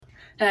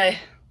Hey,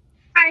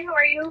 Hi, how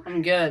are you?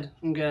 I'm good.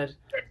 I'm good.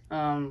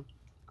 Um,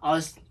 I'll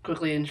just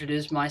quickly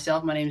introduce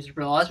myself. My name is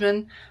Jibril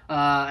Osman.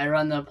 I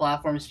run the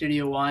platform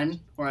Studio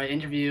One, where I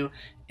interview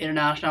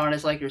international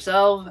artists like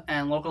yourself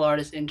and local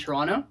artists in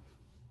Toronto.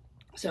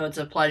 So it's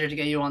a pleasure to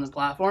get you on the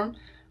platform.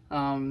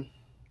 Um,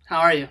 how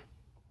are you?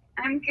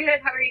 I'm good.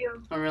 How are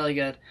you? I'm really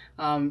good.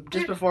 Just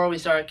Good. before we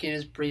start, can you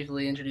just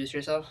briefly introduce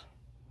yourself?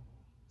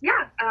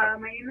 Yeah,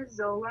 my name is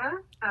Zola.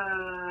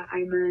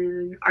 I'm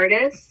an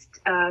artist,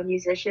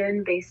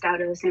 musician based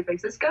out of San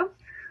Francisco.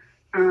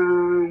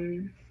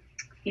 Um,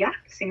 yeah,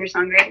 singer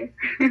songwriter.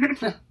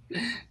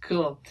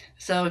 Cool.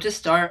 So to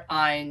start,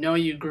 I know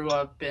you grew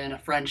up in a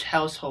French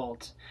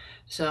household.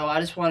 So I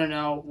just want to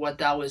know what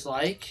that was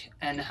like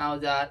and how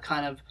that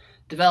kind of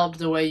developed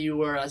the way you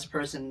were as a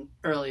person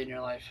early in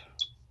your life.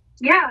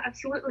 Yeah,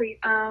 absolutely.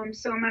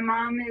 So my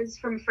mom is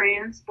from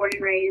France, born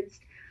and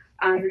raised,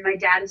 and my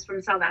dad is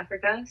from South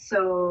Africa.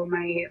 So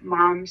my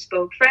mom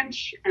spoke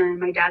French and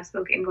my dad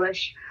spoke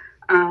English.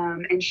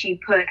 And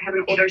I have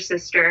an older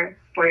sister,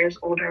 4 years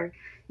older.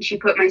 And she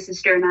put my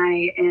sister and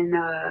I in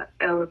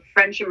a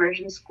French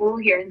immersion school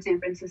here in San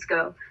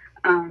Francisco,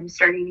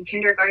 starting in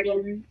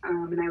kindergarten.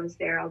 And I was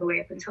there all the way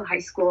up until high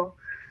school.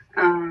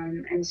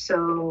 And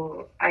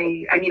so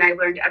I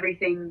learned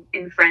everything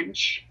in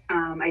French.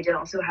 I did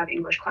also have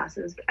English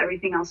classes, but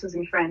everything else was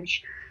in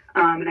French.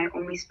 And I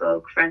only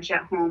spoke French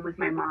at home with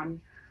my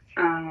mom.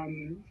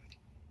 Um,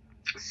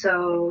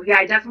 so yeah,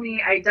 I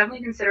definitely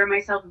consider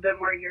myself a bit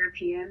more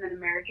European than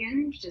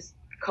American, just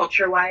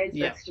culture wise.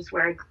 Yeah. That's just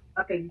where I grew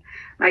up, and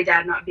my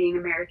dad not being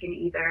American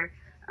either.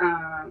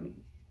 Um,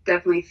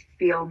 Definitely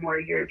feel more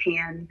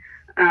European.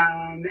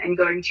 And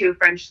going to a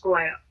French school,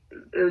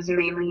 it was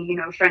mainly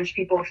French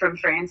people from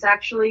France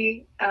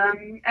actually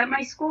at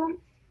my school.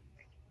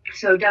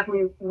 So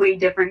definitely way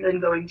different than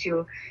going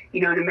to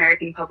an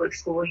American public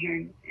school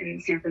here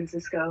in San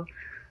Francisco.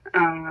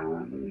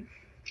 Um,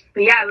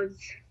 but yeah, it was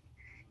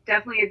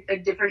definitely a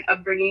different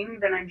upbringing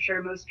than I'm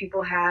sure most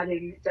people had,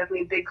 and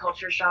definitely a big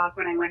culture shock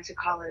when I went to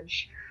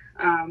college.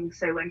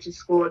 So I went to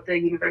school at the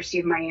University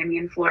of Miami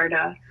in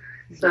Florida.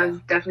 So it Yeah.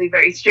 was definitely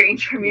very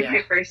strange for me Yeah.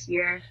 my first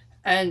year.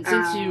 And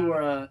since you Um,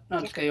 were,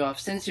 not to cut you off,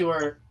 since you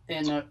were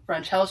in a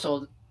French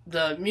household,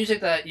 the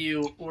music that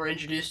you were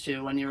introduced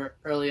to when you were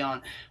early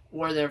on,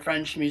 were there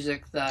French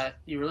music that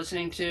you were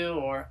listening to,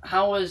 or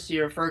how was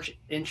your first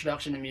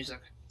introduction to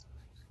music?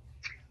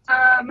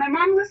 my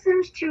mom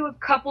listened to a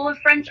couple of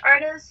French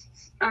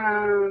artists,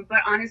 but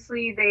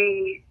honestly,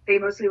 they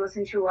mostly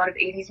listened to a lot of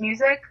 '80s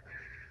music.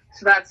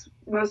 So that's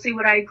mostly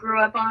what I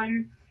grew up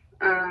on.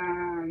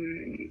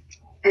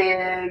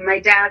 And my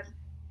dad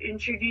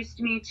introduced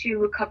me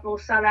to a couple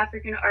of South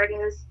African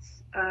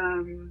artists.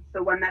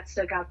 The one that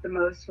stuck out the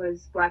most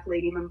was Black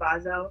Lady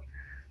Mambazo.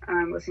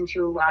 Listened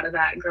to a lot of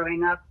that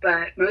growing up,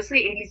 but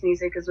mostly '80s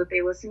music is what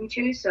they listened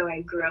to. So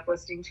I grew up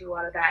listening to a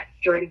lot of that.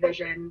 Joy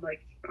Division,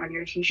 like on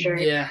your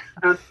T-shirt, Yeah.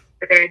 um,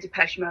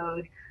 Depeche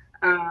Mode.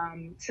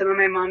 Some of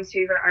my mom's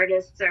favorite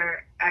artists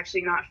are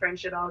actually not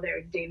French at all.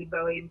 They're David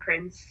Bowie and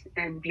Prince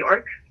and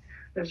Bjork.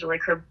 Those are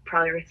like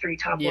probably her three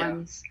top Yeah.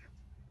 ones.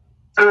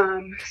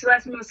 So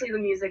that's mostly the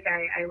music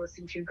I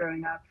listened to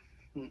growing up.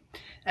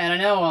 And I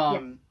know Yeah.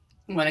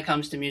 when it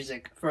comes to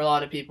music, for a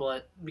lot of people,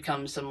 it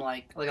becomes some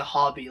like a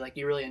hobby. Like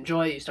you really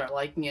enjoy it, you start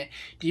liking it.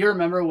 Do you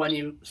remember when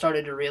you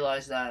started to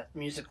realize that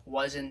music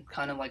wasn't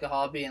kind of like a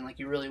hobby and like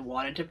you really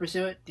wanted to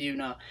pursue it? Do you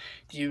know?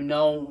 Do you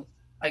know?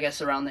 I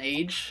guess around the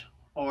age,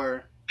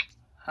 or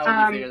how would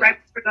you figure Right that?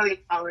 before going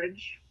to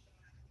college,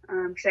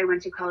 because I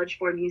went to college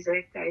for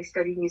music. I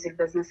studied music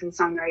business and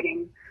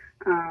songwriting.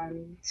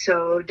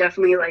 So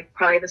definitely like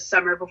probably the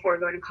summer before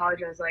going to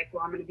college, I was like,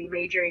 well, I'm going to be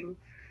majoring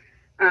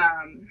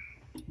um,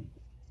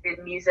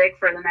 in music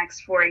for the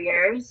next 4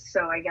 years.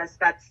 So I guess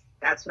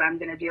that's what I'm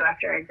going to do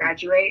after I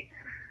graduate.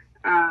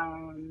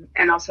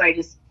 And also, I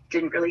just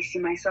didn't really see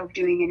myself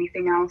doing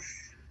anything else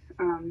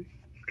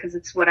because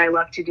it's what I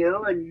love to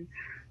do and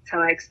it's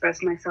how I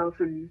express myself.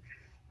 And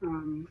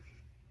um,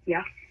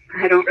 yeah,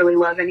 I don't really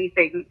love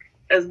anything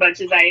as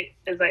much as I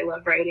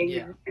love writing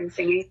Yeah. and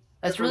singing.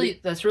 That's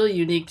really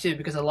unique too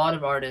because a lot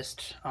of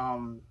artists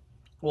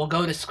will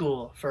go to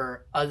school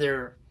for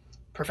other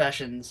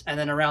professions and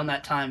then around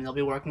that time they'll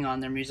be working on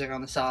their music on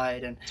the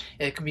side and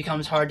it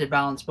becomes hard to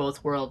balance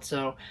both worlds.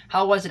 So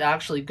how was it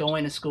actually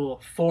going to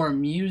school for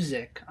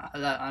music?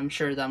 I'm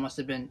sure that must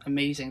have been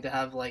amazing to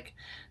have like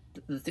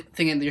the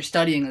thing that you're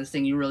studying, this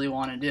thing you really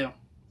want to do.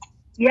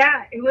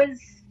 Yeah, it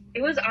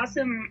was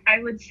awesome. I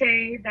would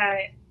say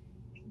that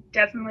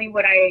definitely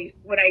what I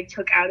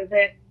took out of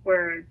it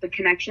were the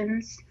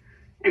connections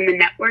and the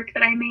network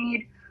that I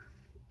made.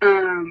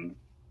 Um,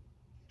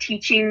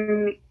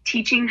 teaching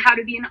how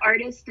to be an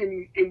artist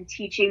and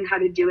teaching how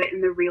to do it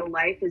in the real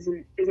life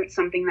isn't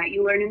something that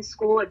you learn in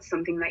school. It's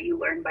something that you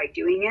learn by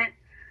doing it.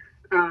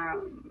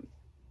 Um,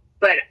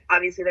 but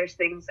obviously there's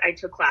things I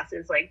took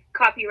classes like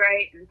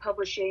copyright and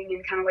publishing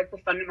and kind of like the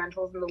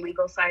fundamentals and the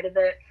legal side of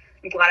it.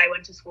 I'm glad I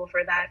went to school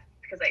for that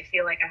because I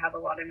feel like I have a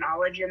lot of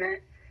knowledge in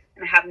it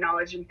and I have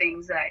knowledge in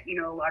things that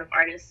a lot of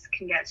artists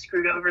can get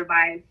screwed over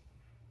by.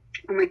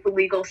 on like the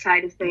legal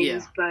side of things,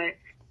 Yeah. but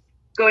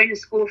going to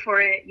school for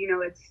it, you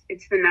know,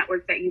 it's the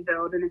network that you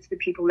build, and it's the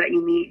people that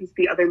you meet, it's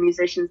the other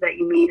musicians that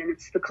you meet, and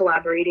it's the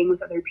collaborating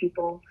with other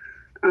people.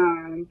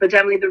 But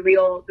definitely the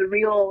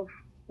real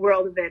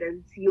world of it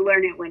is you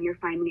learn it when you're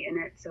finally in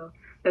it. So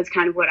that's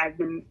kind of what I've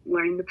been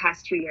learning the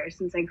past 2 years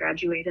since I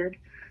graduated.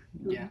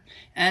 Yeah,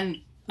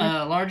 and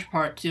a large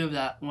part too of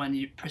that when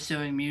you're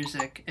pursuing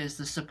music is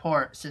the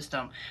support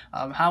system.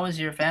 How was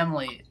your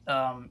family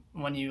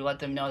when you let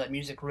them know that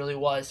music really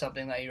was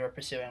something that you were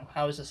pursuing?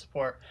 How was the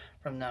support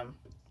from them?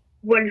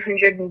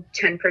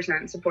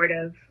 110%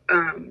 supportive.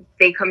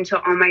 They come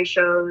to all my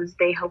shows.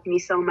 They help me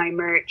sell my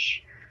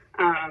merch.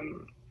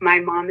 My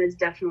mom is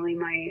definitely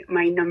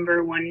my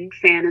number one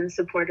fan and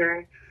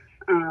supporter.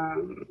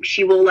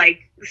 She will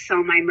like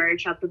sell my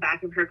merch out the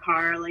back of her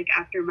car like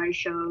after my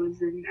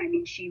shows, and I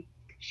mean she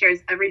shares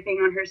everything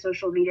on her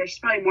social media. She's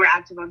probably more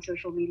active on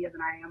social media than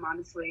I am,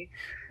 honestly.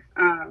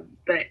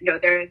 But no,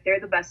 they're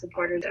the best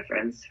supporters.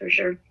 Difference for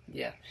sure.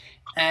 Yeah.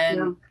 Yeah.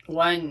 And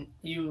when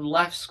you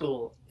left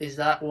school, is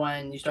that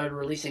when you started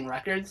releasing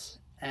records?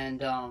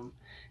 And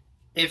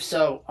if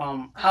so,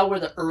 how were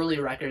the early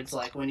records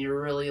like when you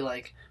were really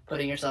like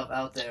putting yourself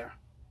out there?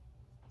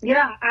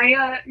 Yeah,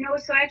 I no,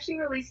 so I actually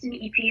released an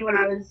EP when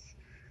I was,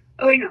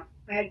 oh wait, no,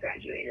 I had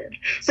graduated.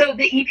 So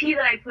the EP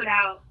that I put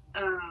out,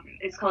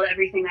 it's called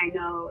Everything I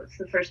Know. It's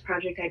the first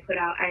project I put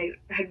out. I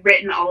had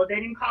written all of it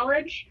in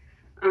college,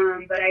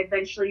 but I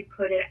eventually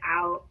put it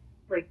out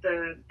like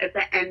the at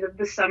the end of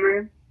the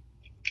summer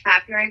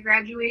after I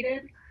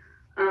graduated.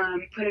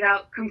 Put it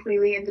out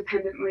completely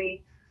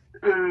independently,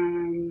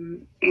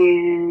 and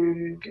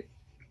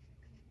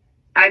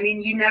I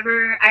mean,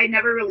 I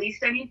never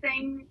released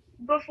anything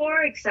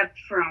before except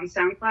for on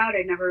SoundCloud.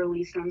 I never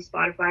released on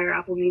Spotify or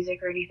Apple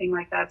Music or anything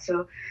like that.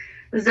 So it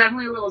was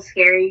definitely a little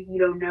scary. You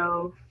don't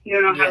know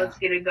how Yeah. it's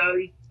gonna go.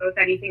 You don't know if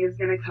anything is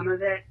gonna come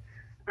of it.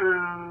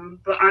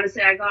 But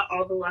honestly, I got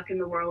all the luck in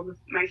the world with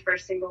my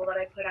first single that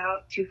I put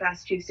out, Too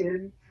Fast, Too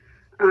Soon.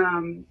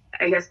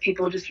 I guess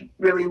people just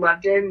really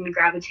loved it and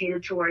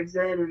gravitated towards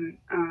it, and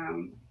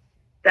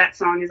that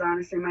song is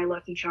honestly my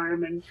lucky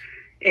charm, and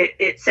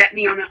it set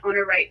me on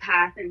a right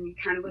path and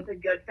kind of with a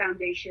good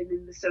foundation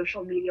in the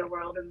social media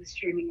world and the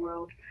streaming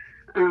world.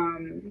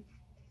 Um,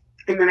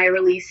 and then I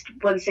released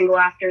one single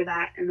after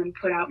that, and then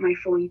put out my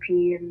full EP.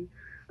 And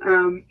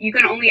you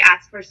can only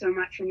ask for so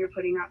much when you're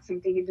putting out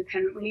something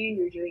independently and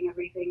you're doing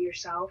everything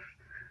yourself.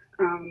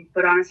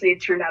 But honestly,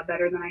 it turned out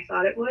better than I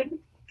thought it would.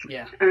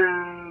 Yeah.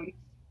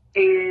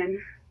 And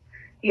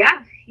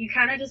yeah, you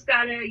kind of just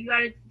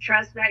gotta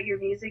trust that your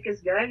music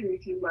is good, and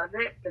if you love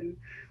it, then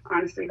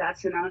honestly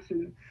that's enough.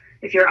 And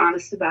if you're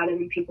honest about it,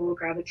 then people will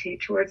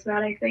gravitate towards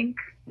that, I think.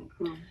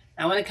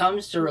 And when it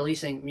comes to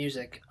releasing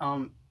music,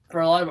 for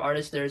a lot of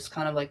artists, there's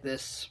kind of like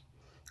this,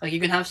 like you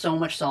can have so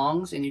much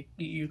songs, and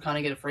you kind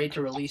of get afraid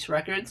to release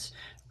records.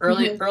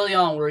 Early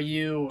on, were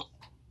you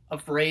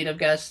afraid of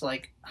guess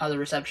like how the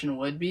reception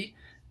would be,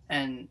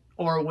 and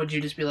or would you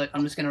just be like,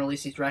 I'm just gonna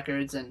release these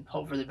records and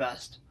hope for the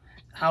best?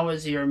 How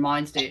was your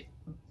mind state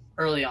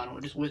early on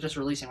with just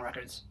releasing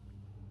records?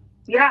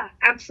 Yeah,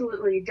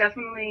 absolutely,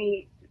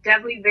 definitely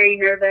very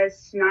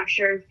nervous, not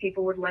sure if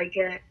people would like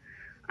it.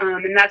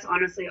 And that's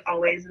honestly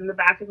always in the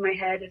back of my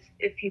head,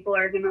 if people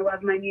are going to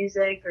love my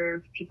music, or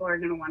if people are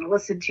going to want to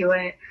listen to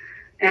it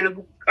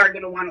and are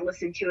going to want to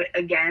listen to it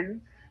again.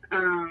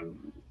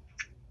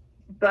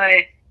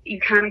 But you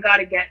kind of got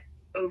to get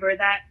over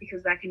that,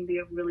 because that can be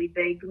a really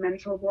big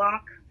mental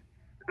block.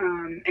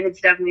 And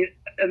it's definitely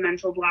a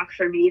mental block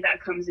for me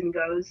that comes and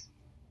goes.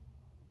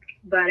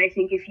 But I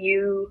think if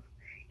you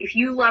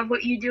love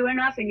what you do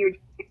enough and you're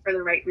doing it for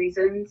the right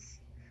reasons,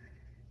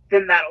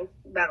 then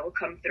that'll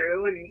come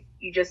through. And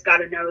you just got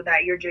to know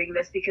that you're doing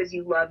this because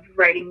you love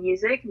writing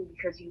music and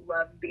because you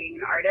love being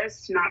an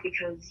artist, not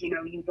because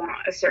you want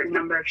a certain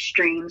number of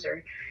streams,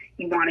 or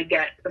you want to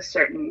get a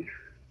certain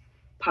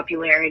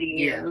popularity.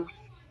 Yeah. Or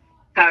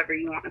however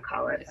you want to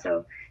call it. Yeah.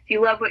 So if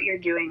you love what you're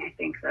doing, I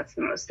think that's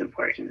the most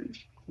important.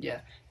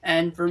 Yeah.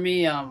 And for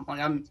me, like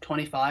I'm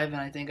 25,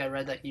 and I think I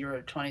read that you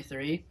were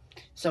 23.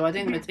 So I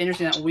think it's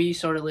interesting that we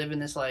sort of live in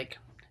this like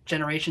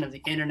generation of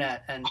the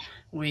internet, and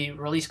we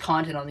release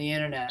content on the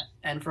internet.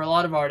 And for a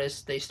lot of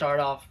artists, they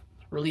start off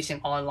releasing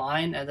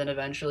online and then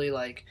eventually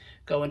like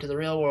go into the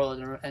real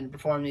world and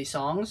perform these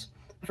songs.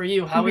 For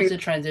you, how is the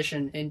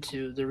transition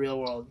into the real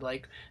world?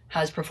 Like,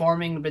 has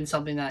performing been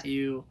something that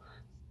you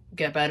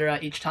get better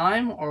at each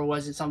time, or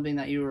was it something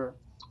that you were,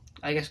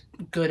 I guess,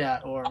 good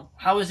at, or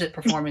how is it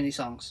performing these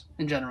songs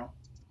in general?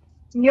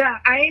 Yeah,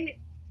 I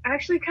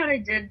actually kind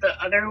of did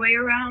the other way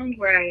around,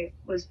 where I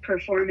was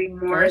performing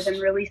more First? than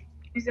releasing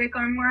music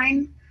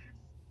online.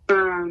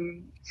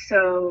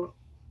 So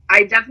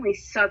I definitely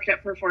sucked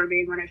at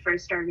performing when I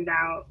first started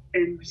out,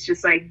 and was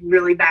just like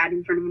really bad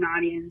in front of an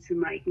audience, and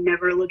like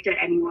never looked at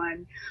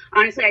anyone.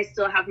 Honestly, I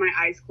still have my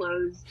eyes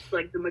closed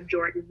like the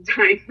majority of the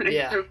time when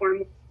I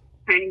perform,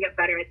 trying to get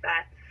better at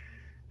that.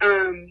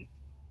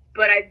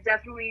 But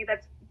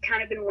that's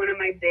kind of been one of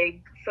my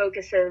big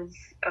focuses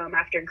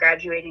after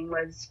graduating,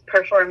 was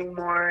performing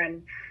more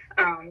and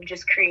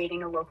just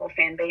creating a local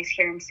fan base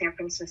here in San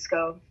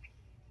Francisco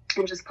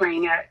and just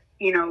playing at,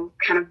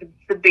 kind of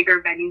the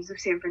bigger venues of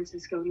San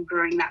Francisco and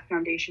growing that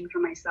foundation for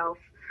myself.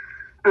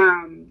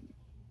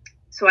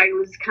 So I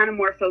was kind of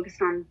more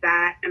focused on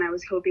that, and I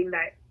was hoping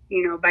that,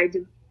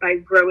 by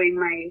growing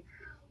my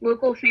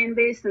local fan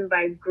base and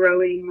by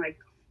growing like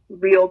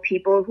real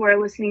people who are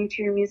listening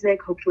to your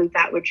music, hopefully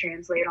that would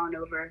translate on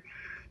over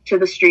to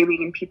the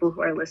streaming and people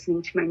who are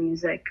listening to my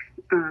music.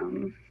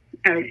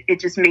 It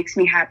just makes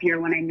me happier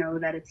when I know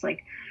that it's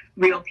like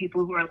real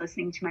people who are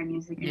listening to my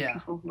music and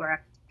people who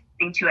are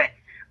listening to it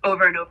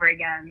over and over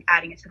again,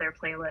 adding it to their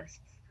playlists,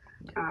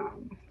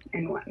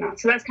 and whatnot.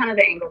 So that's kind of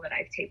the angle that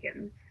I've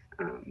taken.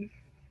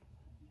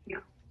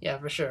 Yeah,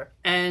 for sure.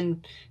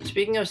 And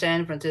speaking of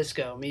San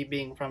Francisco, me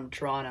being from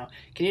Toronto,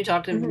 can you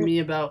talk to me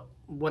about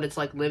what it's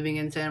like living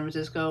in San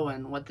Francisco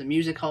and what the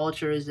music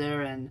culture is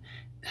there and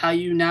how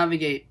you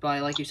navigate by,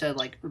 like you said,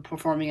 like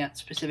performing at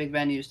specific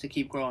venues to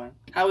keep growing?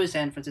 How is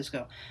San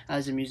Francisco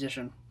as a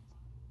musician?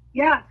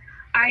 Yeah,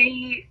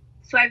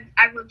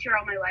 I've lived here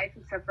all my life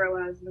except for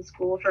when I was in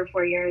school for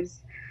 4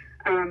 years.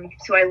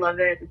 So I love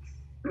it. It's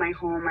my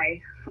home.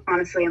 I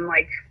honestly am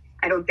like,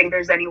 I don't think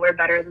there's anywhere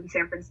better than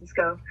San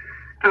Francisco.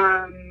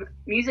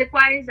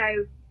 Music-wise,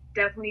 I've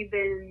definitely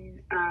been,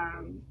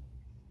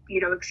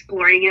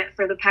 exploring it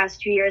for the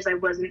past 2 years. I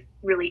wasn't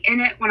really in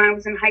it when I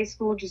was in high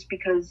school just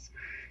because,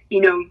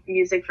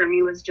 music for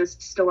me was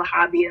just still a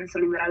hobby and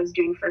something that I was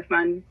doing for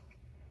fun.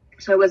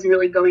 So I wasn't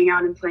really going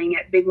out and playing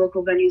at big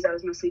local venues. I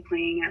was mostly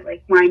playing at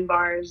like wine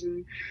bars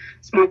and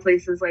small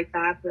places like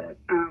that. But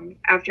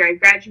after I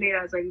graduated,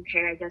 I was like,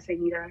 okay, I guess I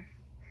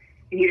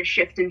need to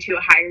shift into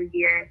a higher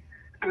gear.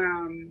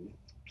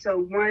 So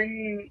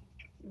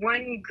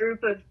one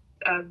group of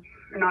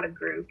or not a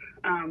group,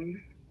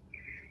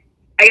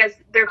 I guess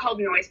they're called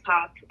Noise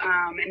Pop,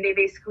 and they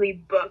basically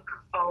book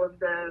all of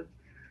the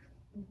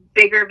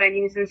bigger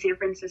venues in San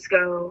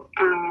Francisco,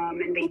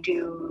 and they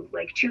do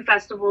like 2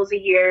 festivals a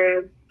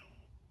year,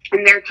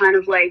 and they're kind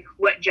of like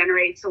what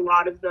generates a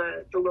lot of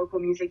the local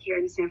music here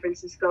in San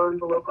Francisco and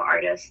the local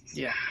artists.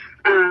 Yeah.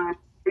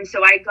 And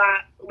so I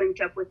got linked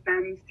up with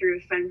them through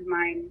a friend of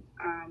mine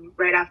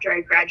right after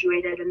I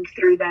graduated, and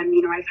through them,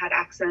 I've had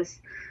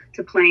access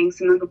to playing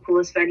some of the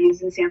coolest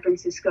venues in San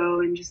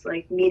Francisco and just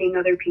like meeting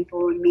other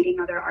people and meeting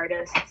other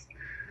artists.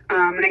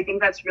 And I think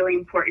that's really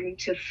important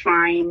to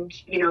find,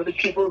 the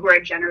people who are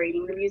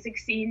generating the music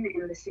scene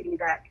in the city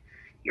that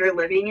you're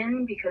living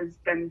in, because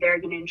then they're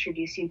going to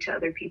introduce you to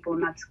other people,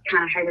 and that's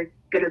kind of how you're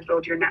going to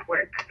build your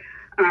network.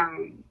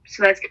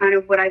 So that's kind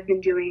of what I've been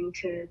doing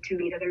to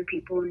meet other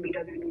people and meet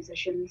other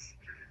musicians.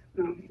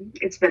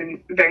 It's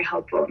been very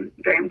helpful and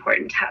very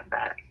important to have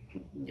that.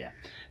 Yeah,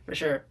 for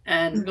sure.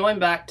 And going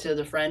back to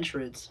the French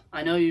roots,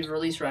 I know you've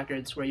released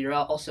records where you're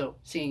also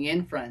singing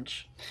in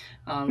French.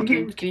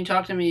 Can you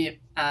talk to me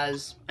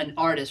as an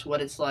artist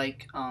what it's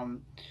like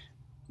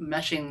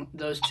meshing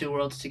those two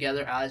worlds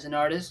together as an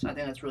artist? I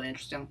think that's really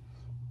interesting.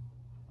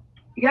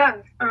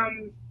 Yeah.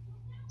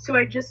 So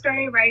I just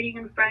started writing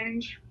in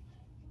French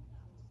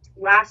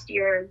last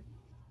year.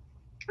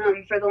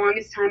 For the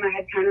longest time, I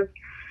had kind of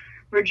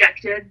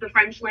rejected the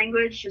French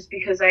language just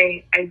because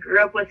I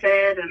grew up with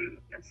it, and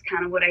that's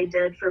kind of what I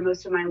did for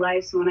most of my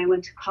life. So when I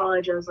went to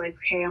college, I was like,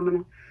 okay,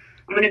 I'm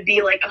gonna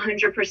be like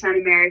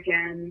 100%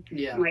 American.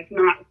 Yeah. I'm like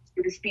not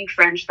gonna speak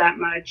French that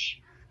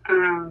much.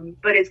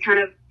 But it's kind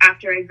of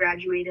after I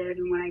graduated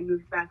and when I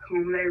moved back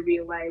home that I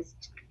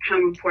realized how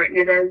important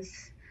it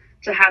is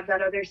to have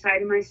that other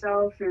side of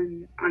myself,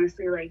 and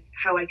honestly like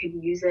how I could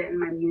use it in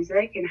my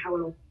music and how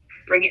it'll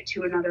bring it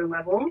to another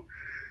level.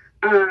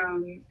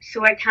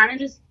 So I kind of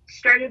just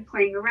started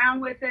playing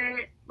around with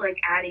it, like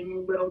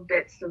adding little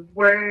bits of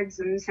words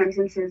and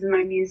sentences in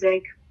my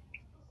music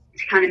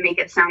to kind of make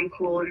it sound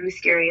cool and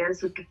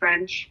mysterious with the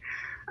French.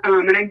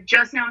 And I'm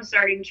just now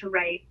starting to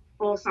write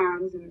full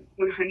songs in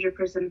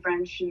 100%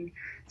 French, and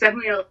it's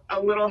definitely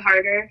a little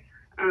harder,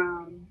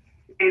 and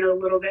a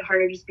little bit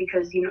harder just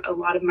because, a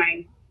lot of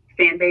my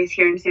fan base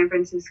here in San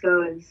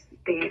Francisco is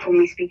they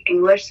only speak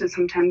English. So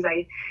sometimes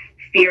I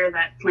fear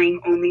that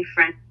playing only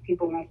French,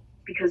 people won't,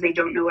 because they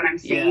don't know what I'm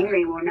saying,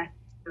 they won't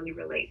necessarily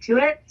relate to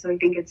it. So I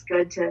think it's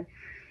good to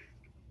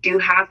do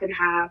half and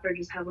half or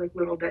just have like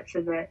little bits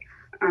of it.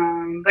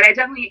 But I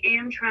definitely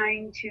am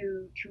trying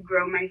to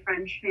grow my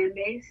French fan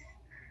base.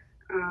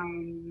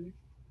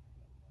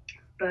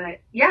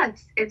 But yeah,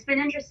 it's been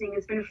interesting.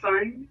 It's been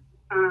fun.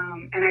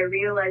 And I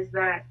realized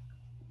that,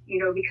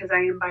 because I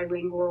am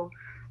bilingual,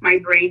 my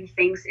brain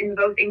thinks in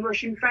both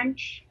English and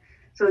French.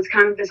 So it's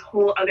kind of this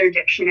whole other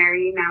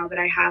dictionary now that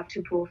I have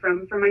to pull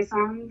from for my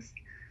songs,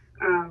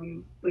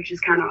 which is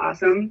kind of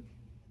awesome.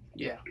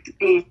 Yeah.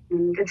 And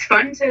it's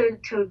fun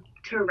to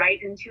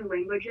write in 2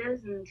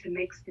 languages and to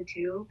mix the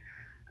 2.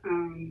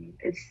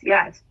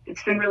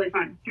 It's been really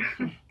fun.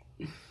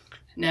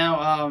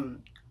 Now,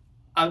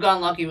 I've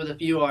gotten lucky with a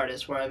few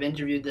artists where I've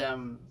interviewed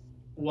them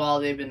while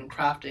they've been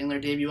crafting their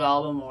debut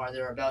album or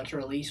they're about to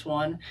release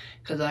one,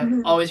 because I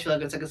Mhm. always feel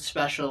like it's like a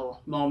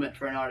special moment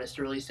for an artist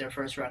to release their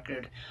first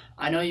record.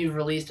 I know you've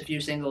released a few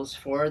singles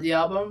for the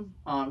album.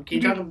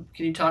 Can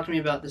you talk to me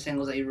about the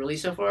singles that you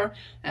released so far,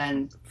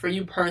 and for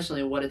you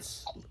personally, what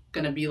it's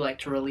gonna be like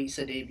to release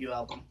a debut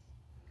album?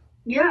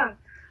 Yeah.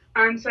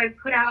 So I've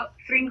put out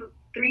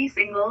three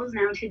singles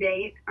now to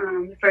date.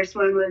 The first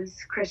one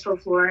was Crystal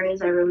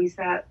Flores. I released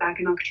that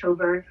back in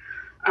October.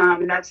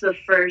 And that's the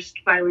first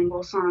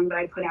bilingual song that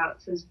I put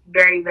out. So I was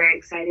very, very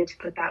excited to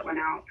put that one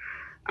out.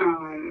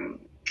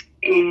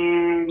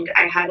 And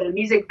I had a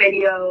music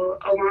video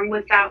along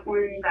with that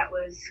one that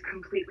was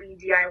completely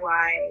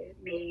DIY,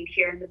 made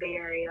here in the Bay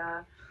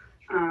Area.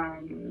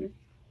 And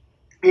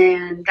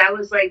that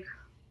was like,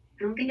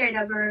 I don't think I'd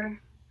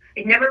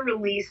never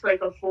released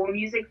like a full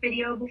music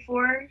video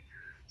before.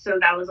 So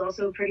that was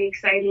also pretty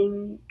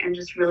exciting and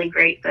just really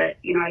great that,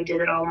 I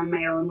did it all on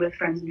my own with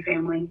friends and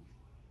family.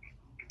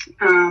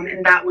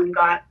 And that one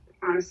got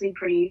honestly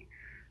pretty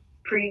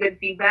good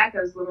feedback.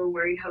 I was a little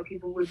worried how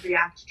people would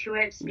react to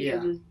it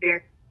because it was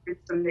very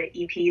different from the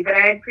EP that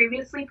I had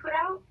previously put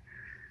out.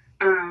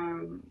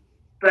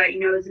 But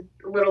it was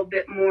a little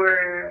bit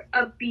more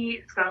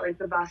upbeat. It's got like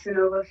the bossa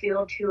nova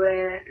feel to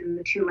it and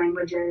the two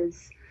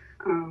languages.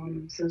 So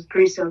I was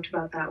pretty stoked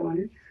about that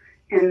one.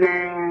 And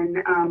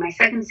then my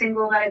second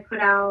single that I put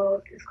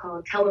out is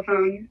called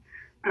Telephone.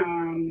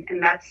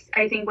 And that's,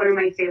 I think, one of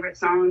my favorite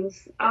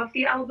songs off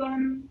the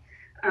album.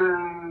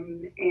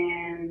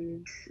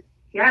 And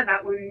yeah,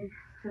 that one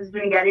has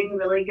been getting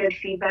really good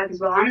feedback as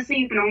well. Honestly,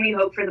 you can only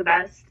hope for the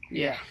best.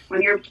 Yeah.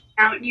 When you're putting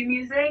out new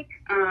music,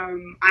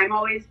 I'm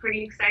always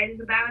pretty excited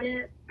about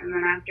it. And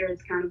then after,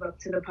 it's kind of up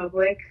to the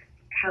public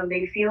how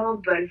they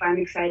feel. But if I'm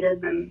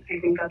excited, then I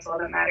think that's all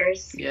that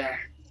matters. Yeah.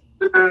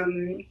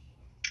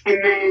 And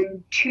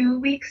then 2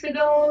 weeks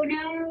ago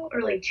now,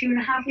 or like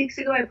 2.5 weeks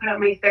ago, I put out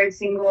my third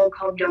single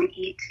called Don't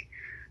Eat.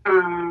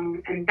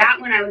 And that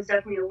one I was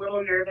definitely a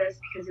little nervous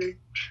because it was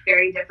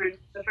very different.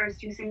 The first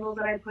two singles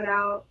that I put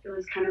out, it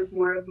was kind of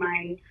more of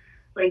my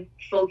like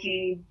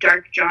folky,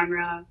 dark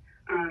genre,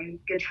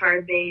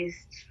 guitar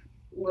based,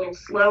 a little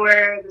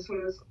slower. This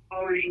one was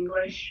all in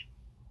English.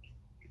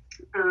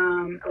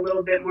 A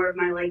little bit more of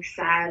my like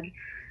sad,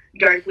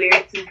 dark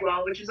lyrics as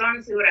well, which is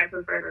honestly what I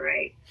prefer to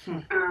write.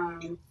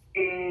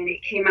 And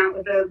it came out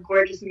with a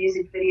gorgeous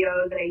music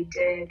video that I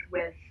did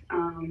with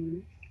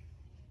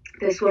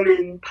this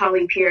woman,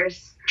 Polly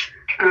Pierce.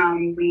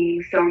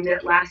 We filmed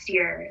it last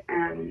year,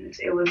 and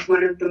it was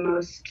one of the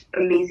most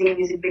amazing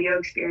music video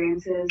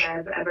experiences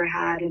I've ever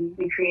had, and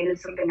we created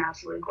something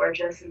absolutely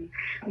gorgeous, and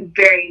I'm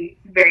very,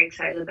 very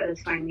excited that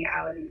it's finally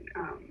out, and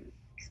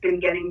it's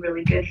been getting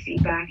really good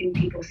feedback, and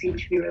people seem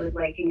to be really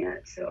liking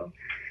it, so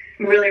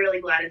I'm really, really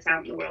glad it's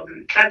out in the world.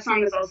 And that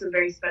song is also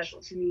very special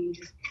to me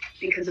just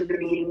because of the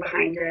meaning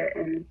behind it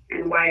and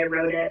why I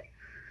wrote it.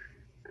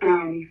 So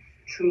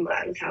I'm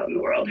glad it's out in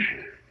the world.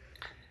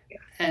 Yeah.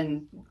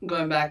 And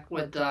going back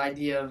with the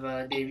idea of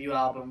a debut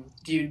album,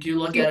 do you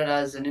look at it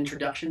as an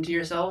introduction to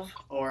yourself,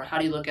 or how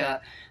do you look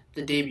at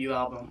the debut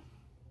album?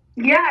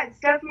 Yeah, it's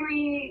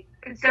definitely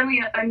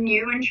a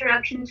new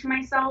introduction to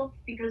myself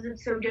because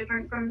it's so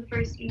different from the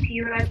first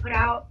EP that I put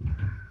out.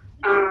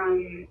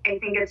 I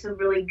think it's a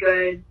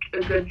good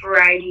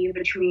variety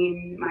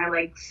between my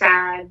like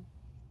sad,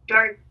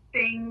 dark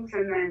things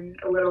and then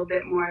a little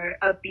bit more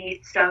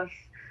upbeat stuff.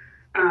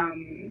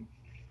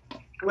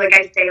 Like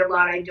I say a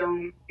lot, I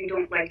don't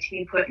like to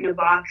be put in a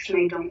box, and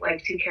I don't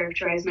like to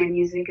characterize my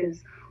music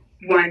as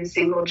one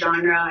single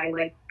genre. I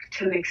like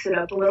to mix it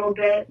up a little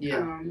bit.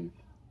 Yeah.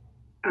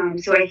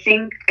 So I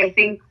think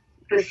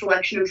the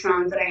selection of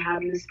songs that I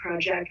have in this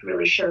project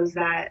really shows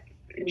that.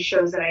 It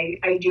shows that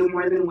I do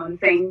more than one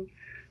thing,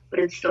 but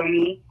it's still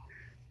me.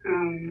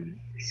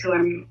 So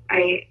I'm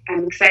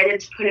excited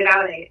to put it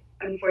out. I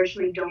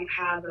unfortunately don't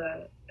have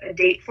a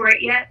date for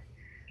it yet.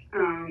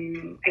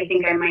 I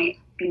think I might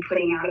be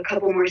putting out a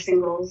couple more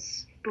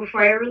singles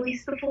before I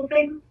release the full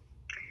thing.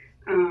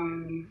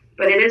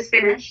 But it is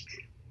finished,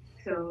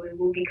 so it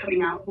will be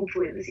coming out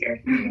hopefully this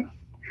year.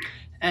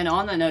 And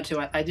on that note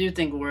too, I do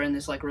think we're in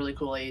this like really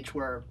cool age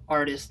where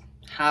artists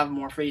have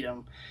more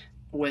freedom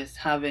with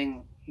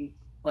having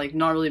like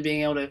not really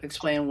being able to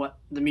explain what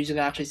the music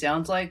actually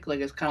sounds like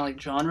it's kind of like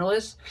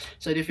genreless.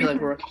 So I do feel like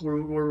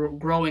we're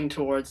growing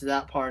towards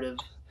that part of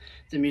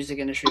the music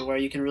industry where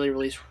you can really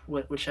release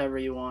whichever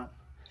you want.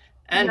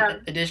 And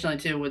additionally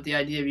too, with the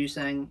idea of you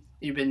saying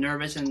you've been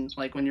nervous and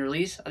like when you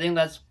release, I think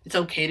it's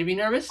okay to be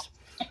nervous.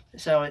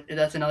 So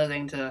that's another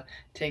thing to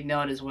take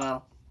note as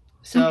well.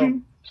 So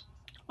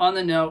on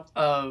the note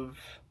of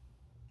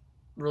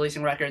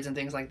releasing records and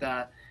things like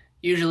that,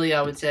 usually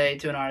I would say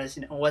to an artist,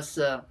 what's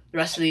the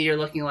rest of the year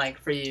looking like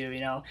for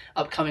you,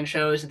 upcoming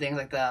shows and things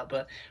like that.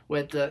 But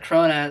with the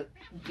Corona,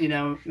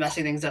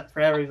 messing things up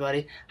for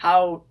everybody,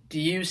 how do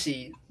you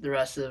see the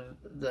rest of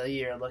the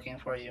year looking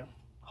for you?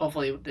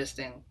 Hopefully this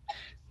thing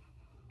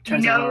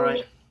turns out all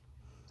right.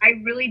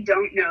 I really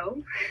don't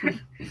know.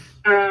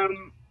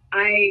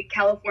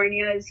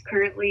 California is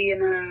currently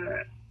in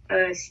a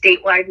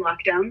statewide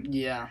lockdown.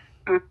 Yeah.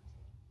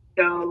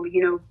 So,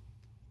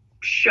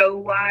 show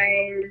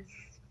wise,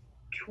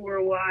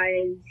 tour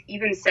wise,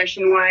 even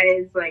session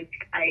wise,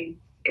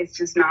 it's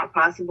just not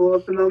possible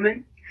at the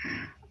moment.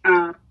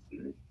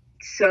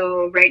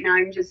 So right now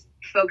I'm just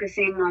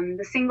focusing on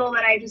the single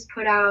that I just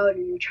put out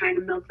and trying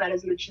to milk that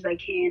as much as I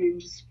can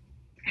and just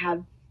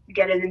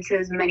get it into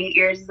as many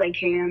ears as I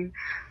can.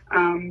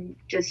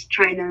 Just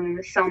trying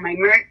to sell my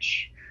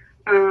merch.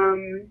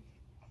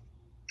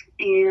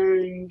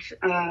 And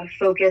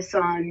focus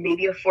on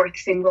maybe a fourth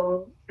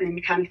single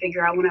and kind of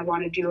figure out what I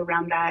want to do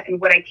around that and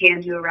what I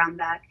can do around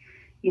that,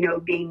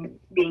 being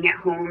at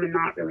home and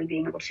not really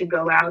being able to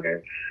go out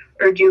or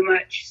do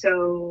much.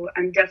 So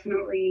I'm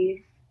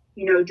definitely,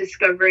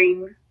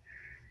 discovering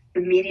the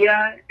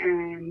media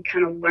and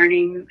kind of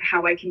learning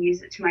how I can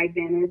use it to my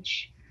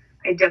advantage.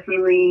 I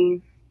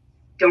definitely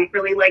don't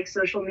really like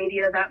social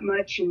media that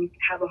much and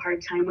have a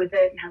hard time with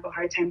it and have a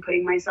hard time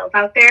putting myself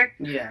out there.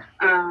 Yeah.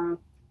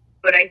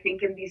 But I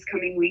think in these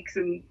coming weeks,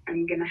 I'm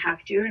going to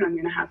have to, and I'm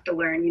going to have to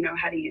learn,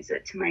 how to use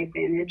it to my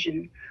advantage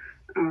and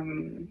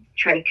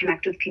try to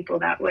connect with people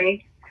that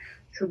way.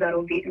 So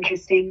that'll be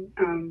interesting.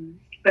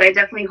 But I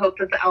definitely hope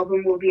that the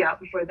album will be out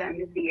before the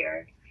end of the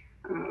year.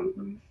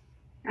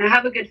 I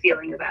have a good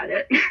feeling about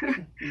it.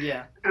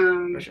 Yeah,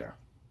 for sure.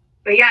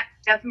 But yeah,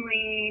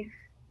 definitely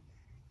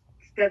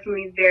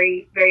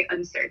very, very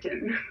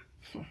uncertain.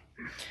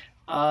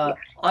 On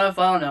a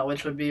final note,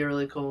 which would be a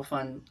really cool,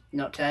 fun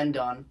note to end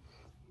on,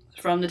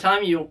 from the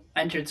time you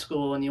entered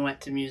school and you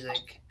went to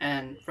music,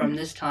 and from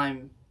this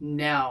time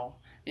now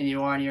and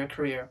you are in your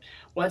career,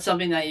 what's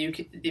something that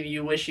if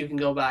you wish you can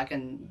go back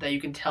and that you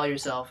can tell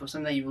yourself, or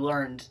something that you've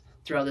learned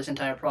throughout this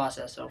entire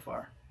process so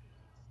far?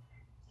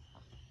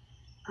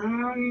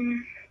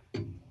 To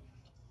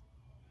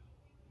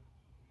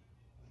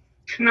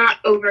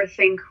not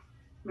overthink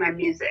my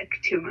music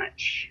too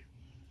much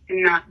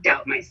and not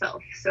doubt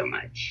myself so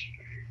much.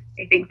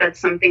 I think that's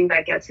something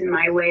that gets in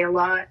my way a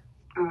lot.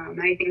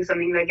 I think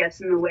something that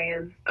gets in the way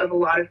of a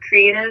lot of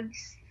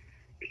creatives,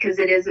 because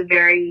it is a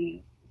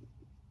very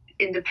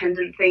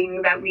independent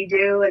thing that we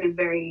do and a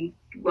very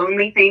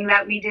lonely thing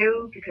that we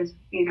do, because,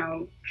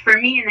 for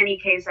me in any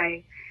case,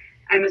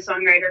 I'm a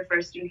songwriter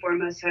first and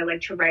foremost, so I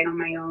like to write on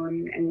my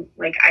own and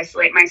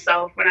isolate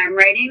myself when I'm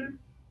writing.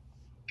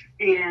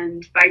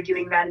 And by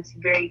doing that, it's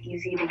very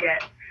easy to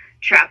get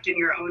trapped in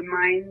your own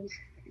mind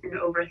and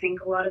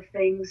overthink a lot of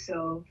things.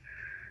 So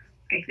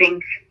I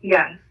think,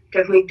 yeah,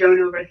 definitely don't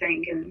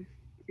overthink and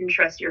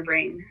trust your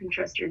brain and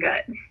trust your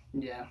gut.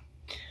 Yeah.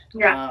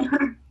 Yeah.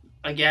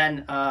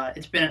 Again,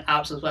 it's been an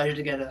absolute pleasure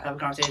to have a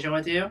conversation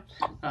with you.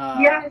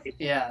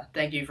 Yeah.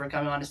 Thank you for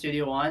coming on to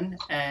Studio One.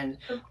 And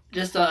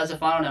just as a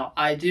final note,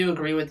 I do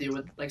agree with you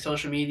with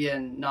social media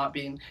and not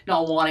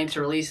wanting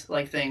to release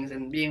things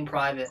and being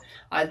private.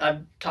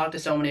 I've talked to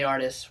so many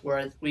artists where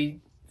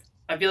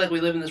I feel like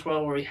we live in this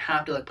world where we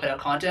have to put out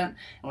content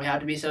and we have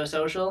to be so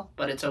social,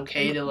 but it's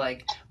okay to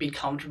be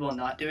comfortable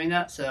not doing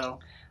that. So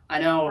I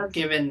know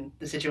given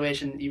the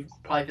situation, you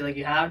probably feel like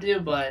you have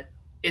to, but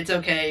it's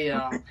okay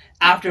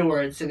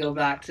afterwards to go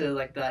back to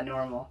that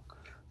normal.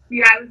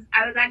 Yeah,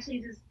 I was actually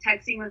just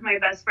texting with my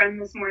best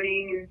friend this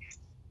morning and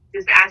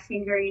just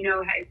asking her,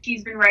 how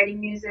she's been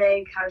writing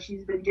music, how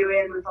she's been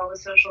doing with all the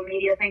social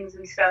media things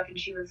and stuff. And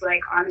she was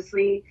like,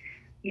 honestly,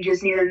 you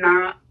just need to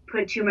not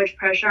put too much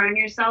pressure on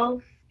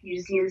yourself. You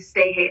just need to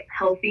stay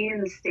healthy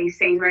and stay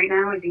sane right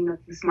now. I think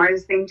that's the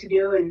smartest thing to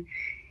do. And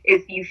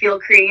if you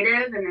feel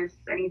creative and if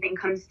anything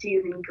comes to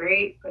you, then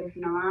great. But if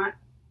not,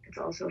 it's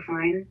also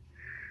fine.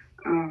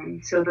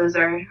 So those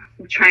are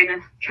trying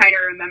to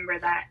remember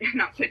that and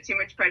not put too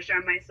much pressure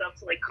on myself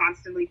to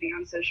constantly be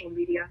on social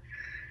media.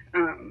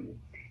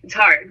 It's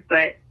hard,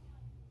 but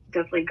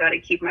definitely got to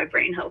keep my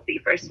brain healthy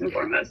first and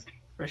foremost.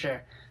 For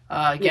sure.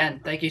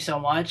 Again, thank you so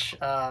much.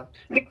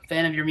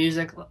 Fan of your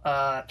music.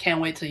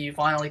 Can't wait till you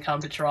finally come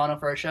to Toronto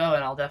for a show,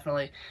 and I'll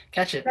definitely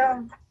catch it.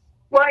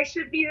 Well, I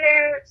should be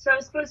there. So I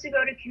was supposed to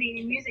go to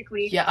Canadian Music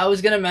Week. Yeah, I was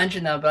gonna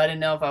mention that, but I didn't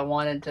know if I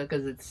wanted to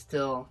because it's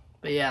still.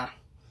 But yeah.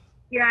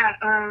 Yeah,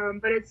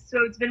 but it's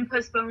been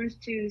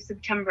postponed to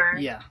September.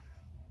 Yeah.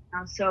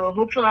 So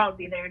hopefully I'll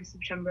be there in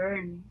September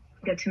and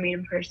get to meet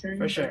in person.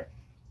 For sure.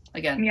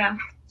 Again. Yeah.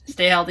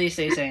 Stay healthy,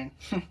 stay sane.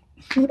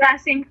 Yeah,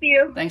 same for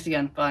you. Thanks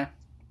again. Bye.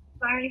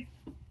 Bye.